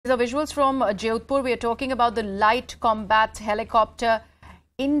These are visuals from Jodhpur. We are talking about the light combat helicopter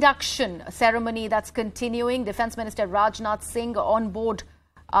induction ceremony that's continuing. Defense Minister Rajnath Singh on board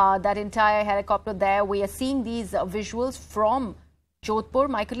that entire helicopter there. We are seeing these visuals from Jodhpur.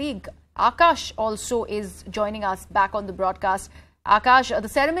 My colleague Akash also is joining us back on the broadcast. Akash, the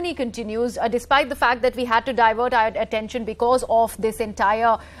ceremony continues despite the fact that we had to divert our attention because of this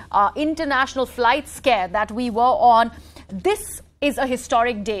entire international flight scare that we were on. This is a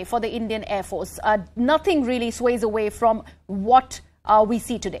historic day for the Indian Air Force. Nothing really sways away from what we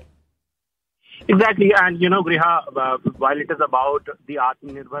see today. Exactly. And, Griha, while it is about the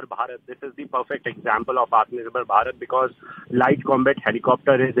Atmanirbhar Bharat, this is the perfect example of Atmanirbhar Bharat because light combat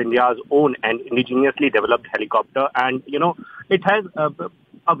helicopter is India's own and indigenously developed helicopter. And, it has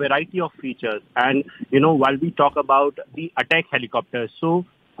a variety of features. And, while we talk about the attack helicopters, so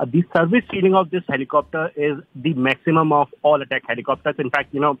the service ceiling of this helicopter is the maximum of all attack helicopters. In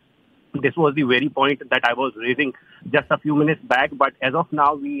fact, this was the very point that I was raising just a few minutes back. But as of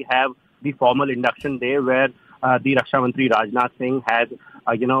now, we have the formal induction day where the Raksha Mantri Rajnath Singh has,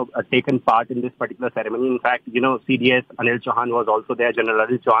 taken part in this particular ceremony. In fact, CDS Anil Chauhan was also there. General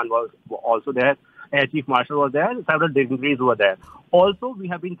Anil Chauhan was also there. Air Chief Marshal was there. And several dignitaries were there. Also, we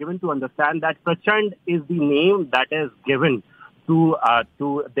have been given to understand that Prachand is the name that is given to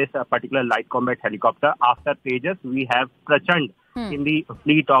this particular light combat helicopter. After Tejas, we have Prachand in the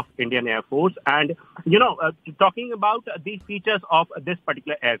fleet of Indian Air Force. And, talking about the features of this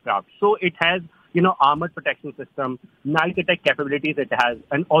particular aircraft. So it has, armored protection system, night attack capabilities it has,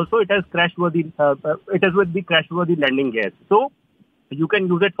 and also it has crashworthy, it is with the crashworthy landing gears. So you can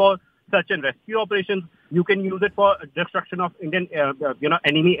use it for search and rescue operations. You can use it for destruction of Indian,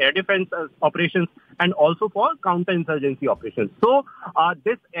 enemy air defense operations, and also for counterinsurgency operations. So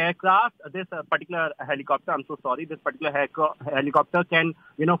this aircraft, this particular helicopter, this particular helicopter can,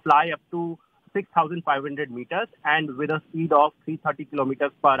 fly up to 6,500 meters and with a speed of 330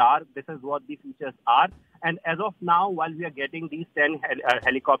 kilometers per hour. This is what the features are. And as of now, while we are getting these 10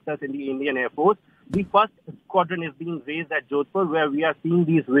 helicopters in the Indian Air Force, the first squadron is being raised at Jodhpur, where we are seeing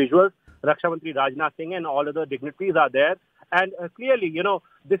these visuals. Raksha Mantri Rajnath Singh and all other dignitaries are there. And clearly,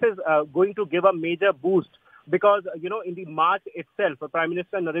 this is going to give a major boost because, in the March itself, Prime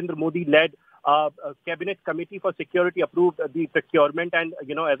Minister Narendra Modi led a cabinet committee for security approved the procurement. And,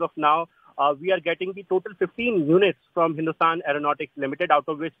 as of now, we are getting the total 15 units from Hindustan Aeronautics Limited, out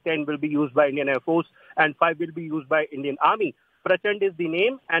of which 10 will be used by Indian Air Force and 5 will be used by Indian Army. Prachand is the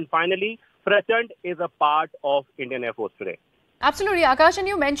name. And finally, Prachand is a part of Indian Air Force today. Absolutely, Akash. And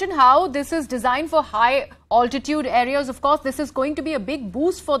you mentioned how this is designed for high altitude areas. Of course, this is going to be a big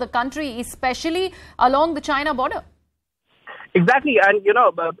boost for the country, especially along the China border. Exactly. And,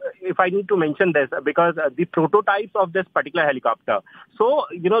 if I need to mention this, because the prototypes of this particular helicopter. So,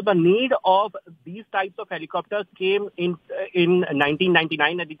 the need of these types of helicopters came in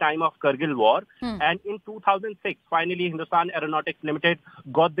 1999 at the time of Kargil War. And in 2006, finally, Hindustan Aeronautics Limited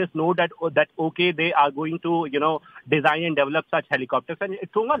got this note that okay, they are going to, design and develop such helicopters. And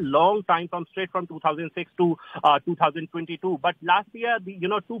it took a long time straight from 2006 to 2022. But last year, the,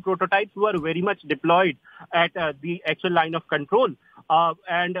 2 prototypes were very much deployed at the actual line of control.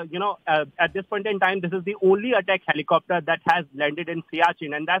 At this point in time, this is the only attack helicopter that has landed in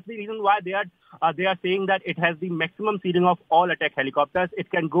Siachen. And that's the reason why they are saying that it has the maximum ceiling of all attack helicopters.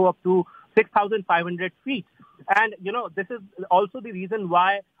 It can go up to 6,500 feet. And, this is also the reason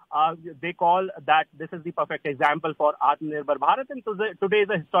why they call that this is the perfect example for Atmanirbhar Bharat. And today is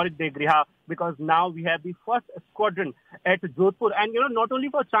a historic day, Griha, because now we have the first squadron at Jodhpur. And, not only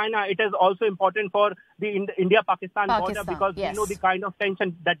for China, it is also important for the India-Pakistan border because we know the kind of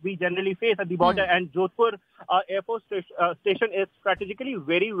tension that we generally face at the border. And Jodhpur Air Force Station is strategically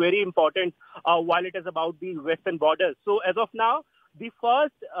very, very important while it is about the western borders. So as of now, the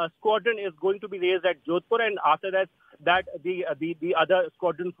first squadron is going to be raised at Jodhpur, and after that the other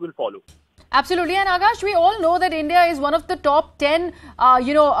squadrons will follow. Absolutely. And Akash, we all know that India is one of the top 10,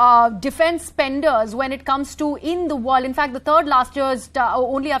 defense spenders when it comes to in the world. In fact, the third last year is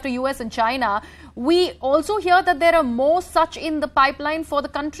only after US and China. We also hear that there are more such in the pipeline for the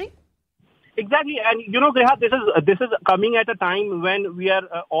country. Exactly. And, Griha, this is coming at a time when we are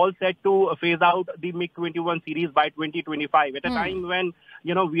all set to phase out the MiG-21 series by 2025. At a time when,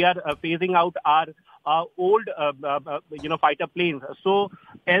 we are phasing out our old, fighter planes. So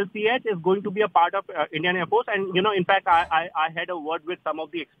LCH is going to be a part of Indian Air Force. And, in fact, I had a word with some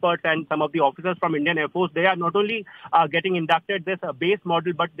of the experts and some of the officers from Indian Air Force. They are not only getting inducted this base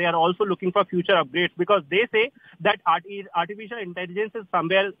model, but they are also looking for future upgrades, because they say that artificial intelligence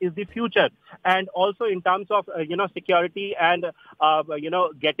is the future. And also in terms of, security and,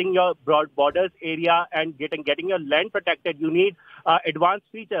 getting your broad borders area and getting your land protected, you need advanced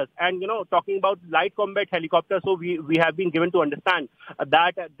features. And, talking about light combat helicopter, so we have been given to understand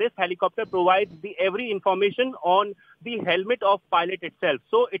that this helicopter provides the every information on the helmet of pilot itself.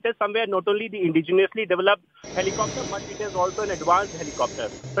 So it is somewhere not only the indigenously developed helicopter, but it is also an advanced helicopter.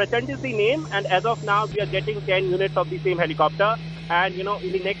 Prachand is the name, and as of now, we are getting 10 units of the same helicopter. And,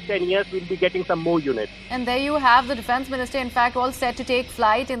 in the next 10 years, we'll be getting some more units. And there you have the Defence Minister, in fact, all set to take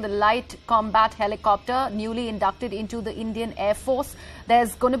flight in the light combat helicopter, newly inducted into the Indian Air Force.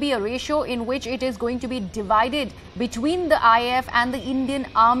 There's going to be a ratio in which it is going to be divided between the IAF and the Indian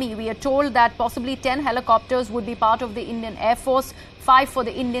Army. We are told that possibly 10 helicopters would be part of the Indian Air Force, 5 for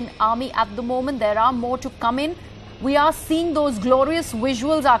the Indian Army at the moment. There are more to come in. We are seeing those glorious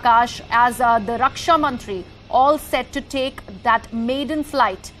visuals, Akash, as the Raksha Mantri all set to take that maiden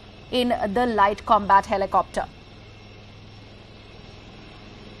flight in the light combat helicopter.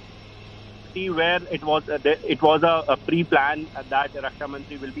 Where it was a pre-plan that Raksha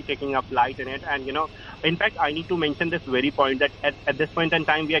Mantri will be taking a flight in it. And, in fact, I need to mention this very point that at this point in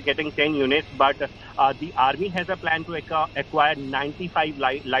time, we are getting 10 units, but the Army has a plan to acquire 95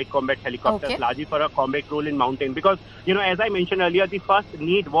 light combat helicopters, largely for a combat role in mountain. Because, as I mentioned earlier, the first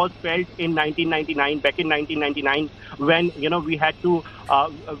need was felt in 1999, back in 1999, when, we had to,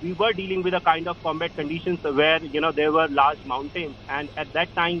 we were dealing with a kind of combat conditions where, there were large mountains. And at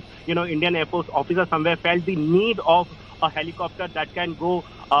that time, Indian Air Force officers somewhere felt the need of a helicopter that can go,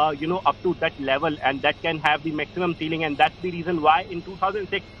 up to that level and that can have the maximum ceiling. And that's the reason why in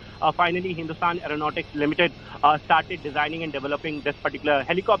 2006, finally, Hindustan Aeronautics Limited started designing and developing this particular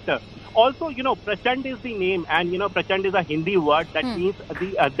helicopter. Also, Prachand is the name, and, Prachand is a Hindi word that means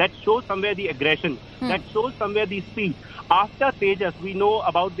that shows somewhere the aggression, that shows somewhere the speed. After Tejas, we know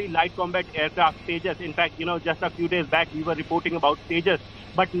about the light combat aircraft Tejas. In fact, just a few days back, we were reporting about Tejas.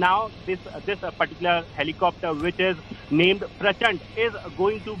 But now this particular helicopter, which is named Prachand, is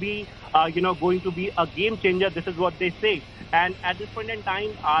going to be, a game changer. This is what they say. And at this point in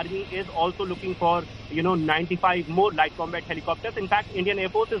time, Army is also looking for, 95 more light combat helicopters. In fact, Indian Air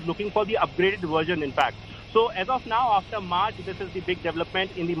Force is looking for the upgraded version, in fact. So as of now, after March, this is the big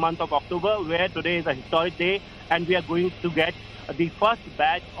development in the month of October, where today is a historic day, and we are going to get the first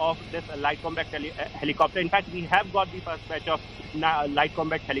batch of this light combat helicopter. In fact, we have got the first batch of light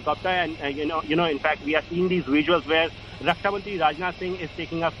combat helicopter, and in fact, we are seeing these visuals where Raksha Mantri Rajnath Singh is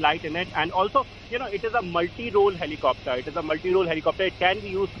taking a flight in it, and also, it is a multi-role helicopter. It is a multi-role helicopter. It can be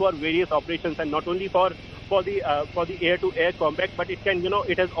used for various operations, and not only for the air-to-air combat, but it can,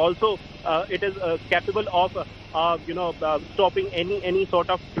 it is also capable of stopping any sort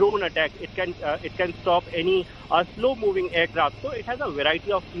of drone attack. It can stop any slow-moving aircraft. So it has a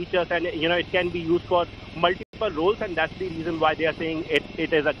variety of features, and it can be used for multiple roles, and that's the reason why they are saying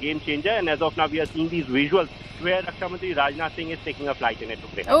it is a game changer. And as of now, we are seeing these visuals where Raksha Mantri Rajnath Singh is taking a flight in it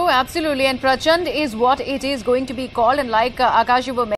today. Oh, absolutely. And Prachand is what it is going to be called, and like Akash, you were